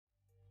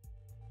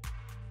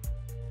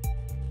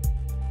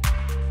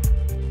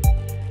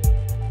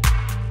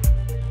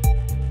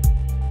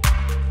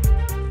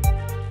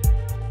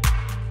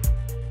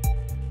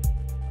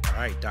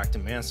right, Dr.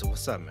 Mansa,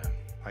 what's up, man?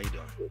 How you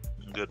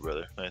doing? Good,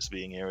 brother. Nice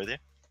being here with you.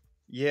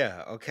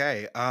 Yeah,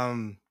 okay.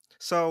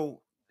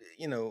 So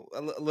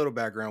a little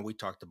background. We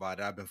talked about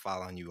it. I've been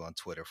following you on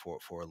Twitter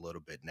for a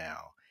little bit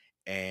now,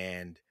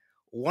 and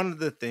one of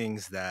the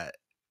things that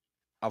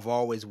I've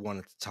always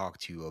wanted to talk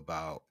to you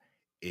about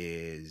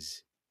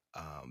is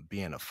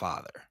being a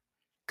father.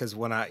 Because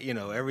when I,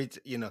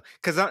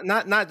 because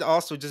not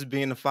also just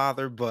being a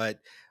father, but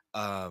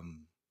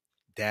um,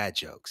 dad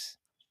jokes,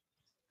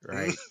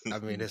 right? I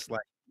mean, it's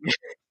like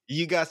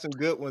you got some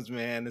good ones,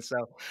 man. And so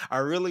I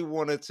really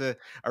wanted to,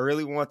 I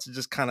really want to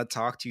just kind of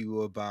talk to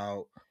you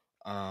about,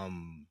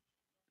 um,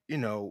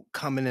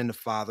 coming into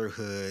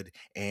fatherhood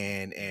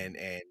and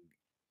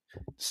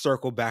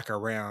circle back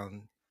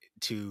around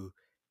to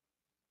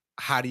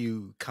how do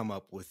you come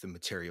up with the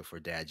material for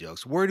dad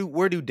jokes? Where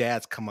do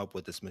dads come up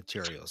with this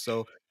material?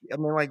 So I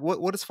mean, like,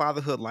 what is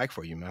fatherhood like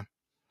for you, man?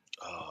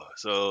 Oh,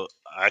 so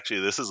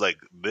actually, this is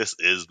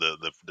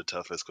the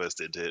toughest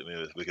question to hit me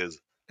with because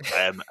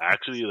I am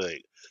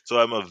actually so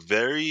I'm a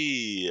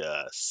very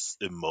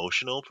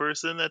emotional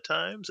person at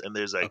times, and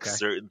there's like Okay.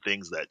 certain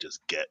things that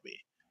just get me,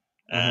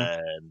 Hmm.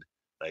 and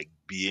like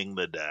being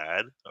the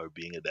dad or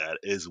being a dad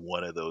is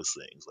one of those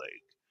things.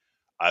 Like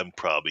I'm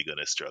probably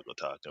gonna struggle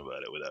talking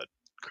about it without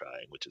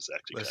crying, which is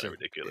actually kind of Listen,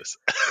 ridiculous.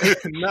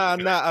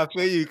 nah, I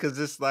feel you because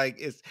it's like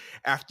it's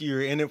after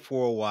you're in it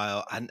for a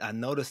while. I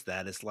noticed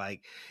that it's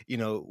like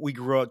we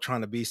grew up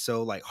trying to be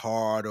so like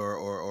hard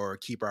or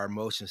keep our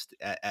emotions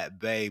at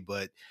bay,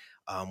 but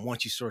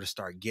once you sort of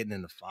start getting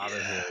into Yeah.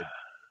 fatherhood,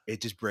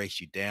 it just breaks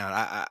you down.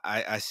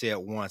 I said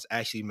once, I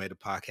actually made a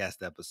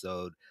podcast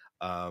episode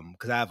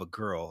because I have a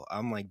girl.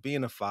 I'm like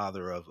being a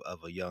father of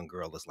a young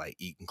girl is like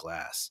eating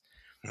glass.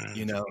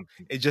 You know,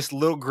 it's just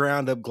little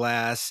ground up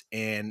glass,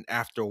 and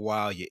after a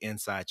while, your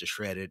insides are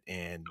shredded,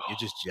 and you're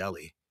just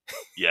jelly.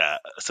 Yeah,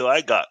 so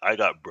I got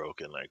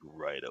broken like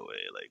right away,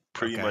 like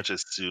pretty Okay. much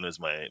as soon as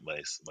my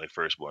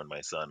firstborn,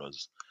 my son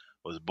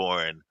was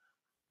born.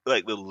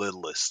 Like the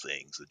littlest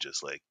things would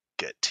just like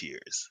get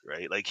tears,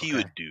 right? Like he Okay.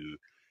 would do,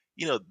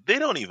 they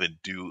don't even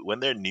do when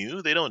they're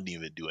new, they don't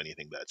even do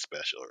anything that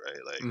special,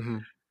 right? Like Hmm.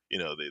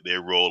 they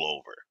roll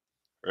over,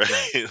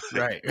 Right. right?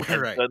 Like, Right.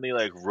 and Right. suddenly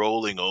like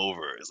rolling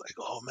over is like,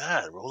 oh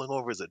man, rolling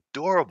over is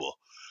adorable,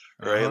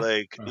 Uh right? huh.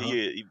 Like Uh huh.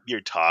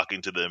 you're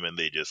talking to them and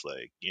they just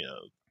like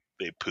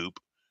they poop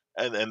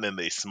and then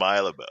they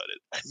smile about it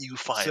and you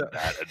So. find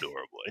that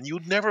adorable and you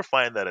would never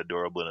find that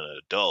adorable in an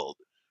adult,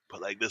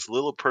 but like this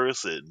little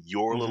person,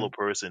 your little Hmm.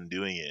 person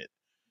doing it,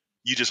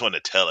 you just want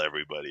to tell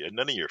everybody and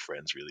none of your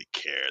friends really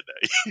care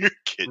that your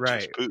kid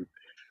just Right. pooped,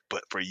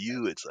 but for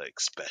you it's like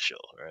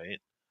special, right?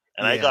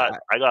 And i Yeah. got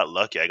i got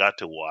lucky. I got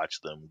to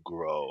watch them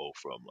grow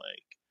from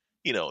like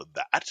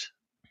that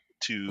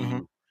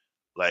Mhm. to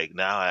like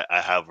now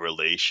I have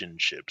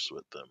relationships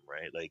with them,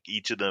 right? Like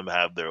each of them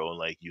have their own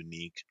like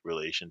unique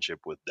relationship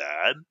with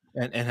dad,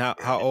 And how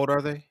right? old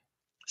are they?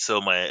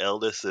 So my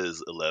eldest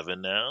is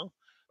 11 now,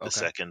 the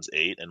Okay. second's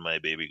 8, and my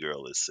baby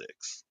girl is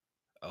 6.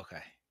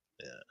 Okay.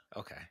 Yeah.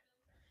 Okay.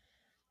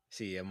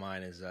 See, yeah,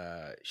 mine is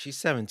she's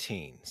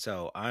 17,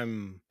 so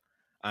I'm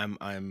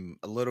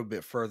a little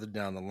bit further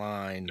down the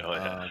line. Oh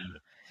yeah.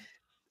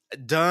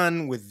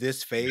 Done with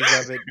this phase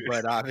of it,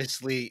 but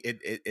obviously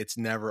it's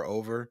never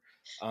over.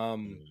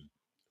 Um, Mm.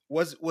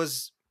 was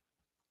was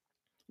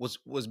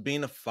was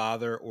being a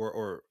father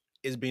or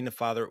is being a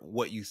father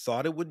what you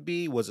thought it would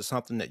be? Was it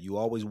something that you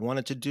always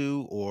wanted to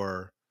do,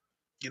 or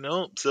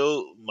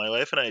So my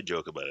wife and I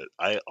joke about it.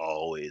 I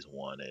always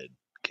wanted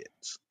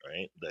kids,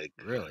 right? Like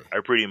really?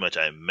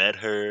 I met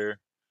her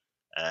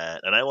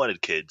and I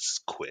wanted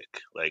kids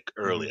quick, like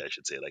Hmm. early, I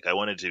should say. Like I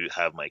wanted to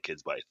have my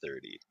kids by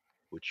 30,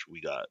 which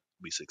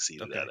we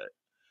succeeded at Okay. it.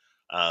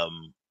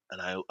 And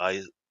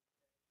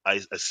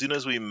as soon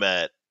as we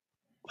met,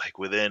 like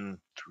within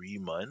 3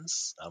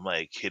 months, I'm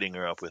like hitting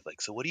her up with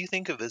like, so what do you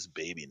think of this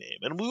baby name?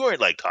 And we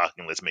weren't like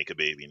talking, let's make a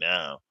baby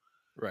now,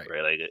 Right.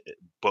 right? Like,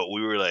 but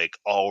we were like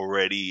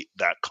already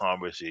that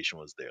conversation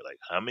was there. Like,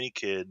 how many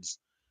kids?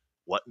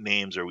 What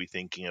names are we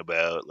thinking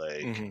about?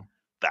 Like Hmm.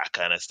 that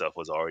kind of stuff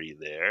was already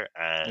there.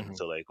 And Hmm.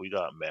 so like we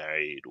got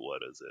married.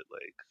 What is it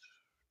like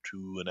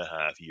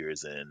 2.5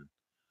 years in?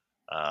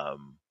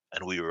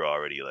 And we were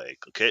already like,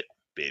 okay,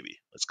 baby,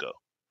 let's go.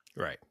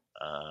 Right.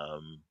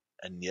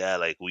 And yeah,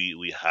 like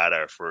we had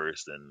our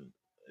first, and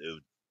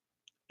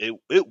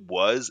it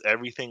was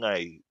everything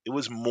it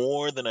was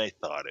more than I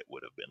thought it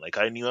would have been. Like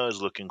I knew I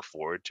was looking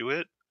forward to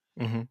it,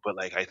 Hmm. but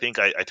like I think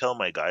I tell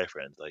my guy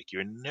friends like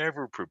you're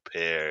never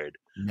prepared,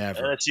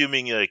 and Never.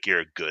 assuming like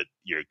you're a good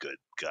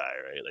guy,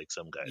 right? Like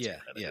some guys are Yeah.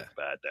 kind of Yeah. just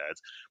bad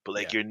dads, but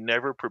like Yeah. you're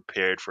never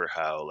prepared for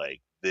how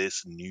like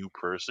this new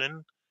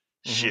person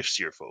Hmm. shifts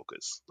your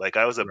focus. Like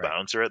I was a Right.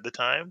 bouncer at the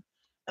time,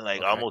 and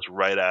like Okay. almost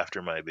right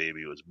after my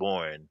baby was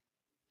born,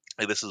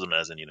 like this is when I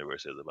was in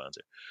university as a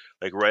bouncer.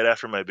 Like right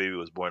after my baby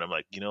was born, I'm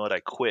like, you know what, I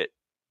quit.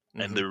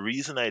 And Hmm. the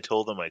reason I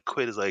told them I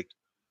quit is like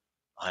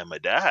I'm a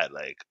dad.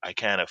 Like I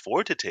can't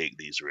afford to take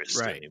these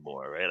risks Right.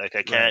 anymore, right? Like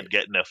I can't Right.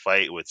 get in a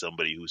fight with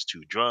somebody who's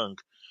too drunk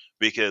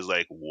because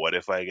like what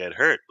if I get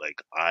hurt?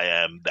 Like I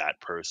am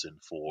that person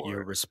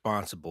You're for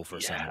responsible for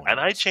yeah, someone and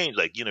I else. changed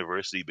like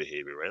university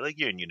behavior, right? Like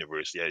you're in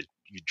university,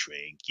 you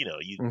drink,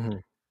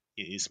 Mhm.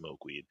 you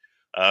smoke weed,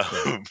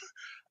 Sure. um,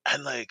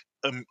 and like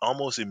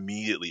almost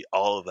immediately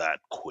all of that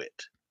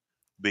quit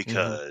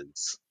Mhm.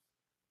 because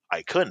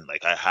I couldn't.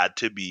 Like I had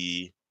to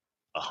be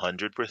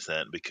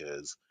 100%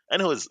 because,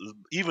 and it was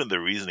even the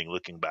reasoning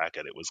looking back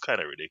at it was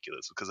kind of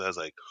ridiculous because I was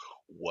like,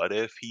 what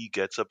if he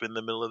gets up in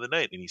the middle of the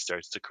night and he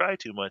starts to cry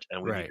too much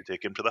and we need Right. to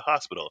take him to the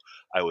hospital?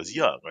 I was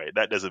young, right?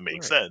 That doesn't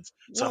make Right. sense.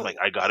 So I'm like,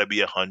 Well, I gotta be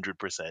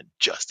 100%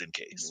 just in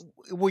case.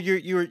 well,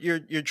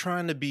 you're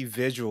trying to be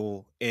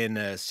visual in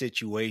a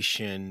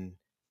situation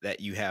that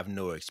you have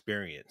no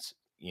experience,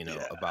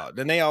 Yeah. about.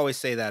 Then they always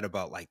say that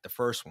about like the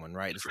first one,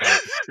 right? It's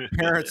like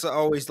parents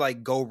always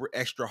like go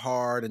extra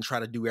hard and try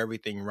to do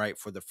everything right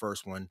for the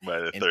first one, By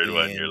the and third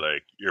one, you're then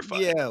like, you're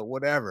fine. yeah,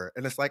 whatever.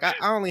 And it's like I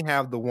only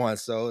have the one,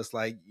 so it's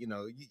like you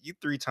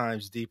three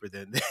times deeper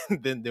than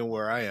than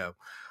where I am.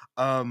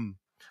 Um,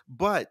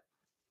 but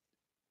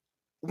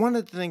one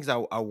of the things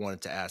I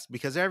wanted to ask,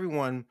 because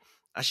everyone,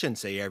 I shouldn't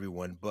say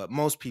everyone, but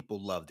most people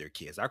love their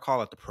kids. I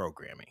call it the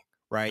programming,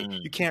 right?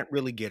 You Mm, can't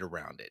really get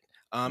around it.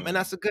 And mm,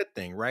 that's a good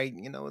thing, right?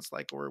 It's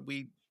like where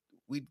we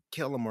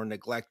kill them or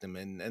neglect them,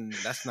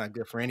 and that's not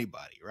good for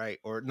anybody, right?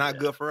 Or not yeah,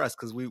 good for us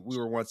because we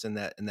were once in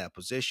that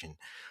position.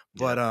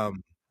 yeah. But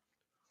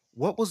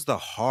what was the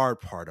hard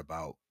part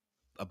about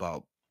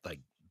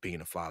like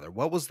being a father?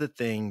 What was the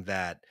thing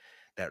that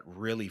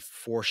really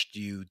forced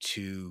you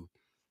to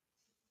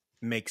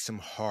make some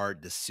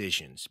hard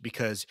decisions?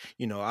 Because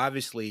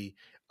obviously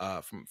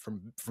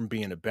from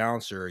being a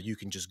bouncer you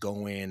can just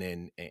go in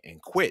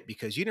and quit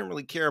because you didn't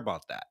really care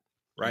about that,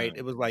 right?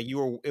 It Mm. was like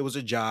it was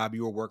a job,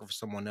 you were working for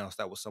someone else,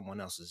 that was someone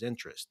else's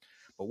interest.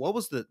 But what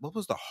was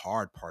the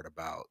hard part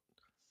about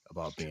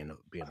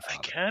being a I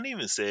father? can't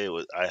even say it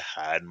was I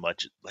had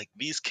much like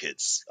these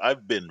kids.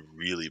 I've been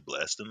really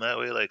blessed in that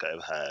way. Like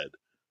I've had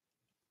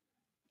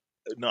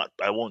not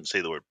I won't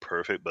say the word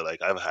perfect, but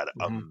like I've had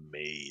Hmm.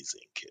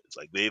 amazing kids.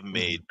 Like they've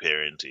Hmm. made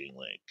parenting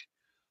like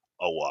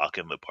a walk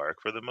in the park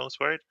for the most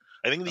part.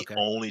 I think the Okay.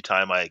 only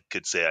time I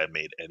could say I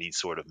made any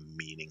sort of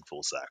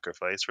meaningful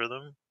sacrifice for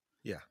them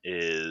Yeah.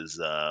 is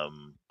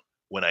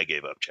when I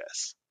gave up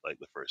chess, like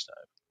the first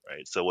time.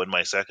 Right. So when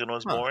my second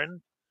was Huh.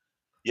 born,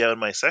 yeah, when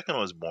my second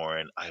was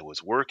born, I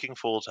was working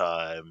full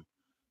time.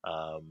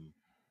 Um,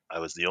 I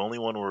was the only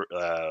one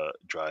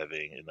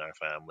driving in our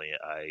family.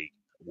 I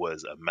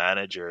was a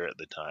manager at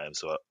the time,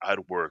 so I'd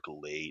work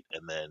late,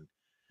 and then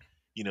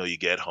you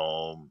get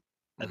home,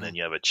 and Hmm. then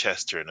you have a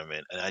chess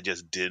tournament, and I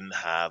just didn't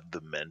have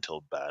the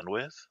mental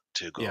bandwidth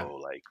to Yeah. go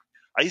like.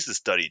 I used to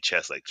study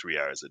chess like 3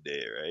 hours a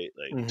day, right?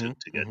 Like Hmm.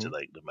 to get to Hmm.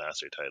 like the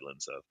master title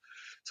and stuff.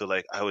 So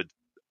like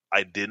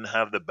I didn't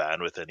have the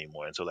bandwidth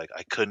anymore, and so like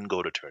I couldn't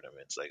go to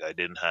tournaments. Like I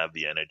didn't have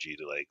the energy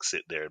to like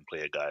sit there and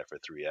play a guy for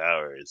 3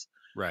 hours.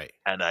 Right.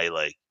 And I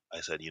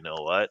said, you know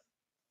what?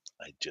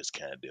 I just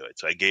can't do it.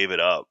 So I gave it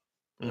up,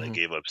 and I Hmm.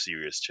 gave up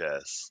serious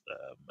chess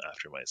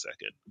after my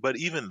second. But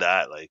even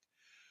that, like,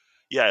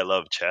 yeah, I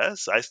love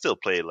chess. I still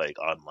play like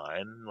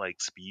online,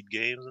 like speed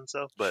games and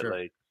stuff. But Sure.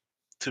 like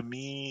to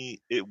me,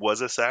 it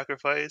was a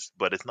sacrifice,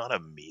 but it's not a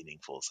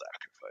meaningful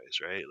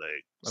sacrifice, right?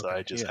 Like, so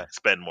I Okay. just Yeah.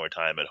 spend more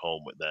time at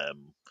home with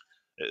them.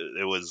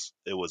 It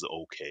was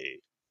okay.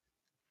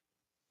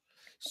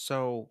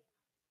 So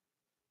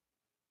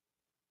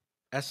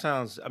that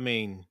sounds, I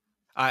mean,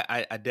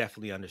 I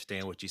definitely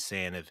understand what you're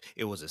saying. If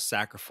it was a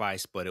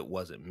sacrifice, but it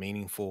wasn't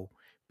meaningful,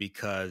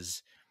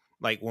 because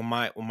like when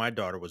my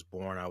daughter was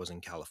born, I was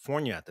in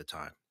California at the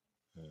time.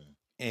 Mm,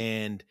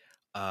 And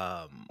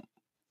um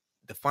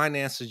the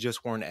finances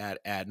just weren't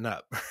adding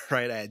up,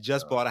 right? I had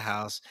just bought a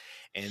house,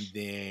 and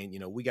then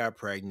we got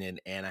pregnant,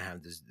 and I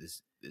have this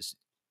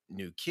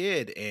new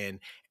kid, and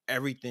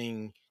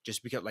everything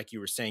just become like you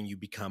were saying. You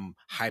become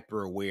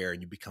hyper aware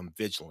and you become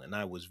vigilant. And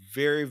I was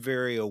very,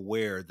 very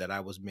aware that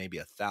I was maybe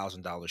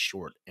 $1,000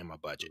 short in my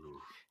budget.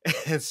 ooh,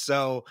 And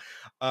so,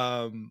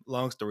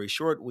 long story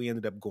short, we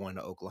ended up going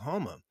to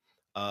Oklahoma,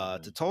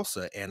 to mhm,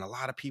 Tulsa, and a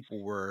lot of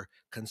people were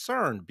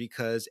concerned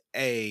because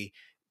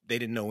they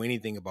didn't know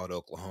anything about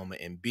Oklahoma,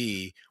 and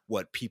B,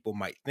 what people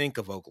might think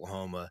of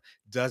Oklahoma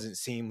doesn't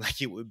seem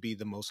like it would be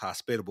the most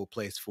hospitable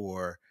place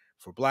for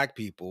Black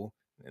people,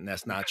 and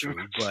that's not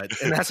true. But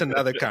and that's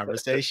another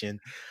conversation.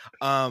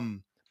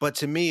 But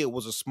to me, it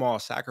was a small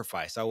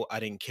sacrifice. I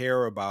didn't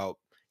care about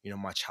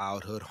my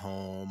childhood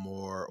home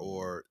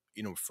mm, or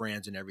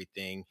friends and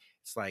everything.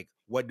 It's like,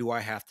 what do I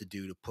have to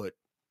do to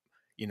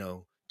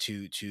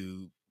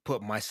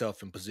put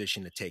myself in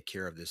position to take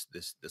care of this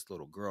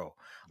little girl?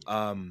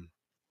 yeah,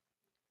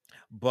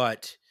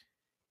 But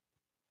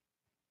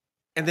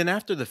and then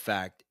after the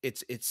fact,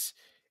 it's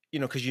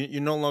because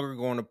you're no longer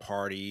going to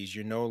parties,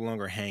 you're no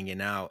longer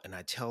hanging out. And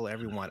I tell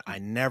everyone, I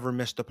never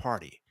missed a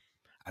party.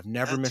 I've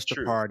never that's missed a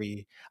true.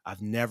 party.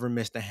 I've never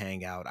missed a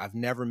hangout. I've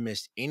never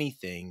missed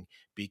anything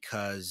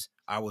because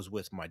I was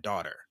with my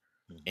daughter.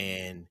 Mhm,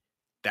 And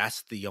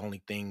that's the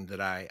only thing that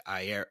I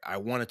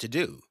wanted to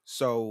do.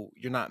 So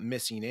you're not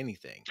missing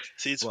anything.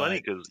 See, it's funny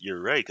But because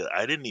you're right. Because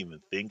I didn't even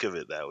think of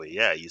it that way.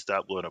 Yeah, you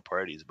stop going to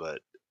parties,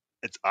 but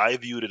it's I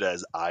viewed it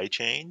as I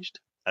changed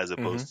as mhm,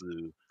 opposed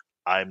to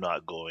I'm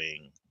not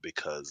going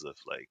because of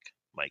like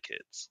my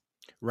kids.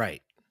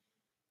 right,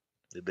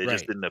 They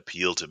just right. didn't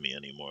appeal to me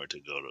anymore to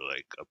go to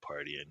like a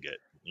party and get,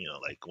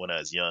 like when I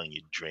was young,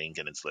 you drink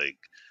and it's like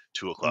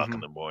 2 o'clock in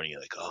Mhm, the morning. You're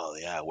like, oh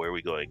yeah, where are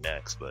we going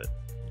next? But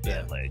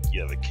yeah, then like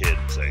you have a kid,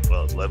 it's like,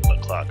 well, it's 11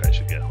 o'clock. I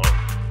should get home.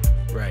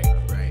 right.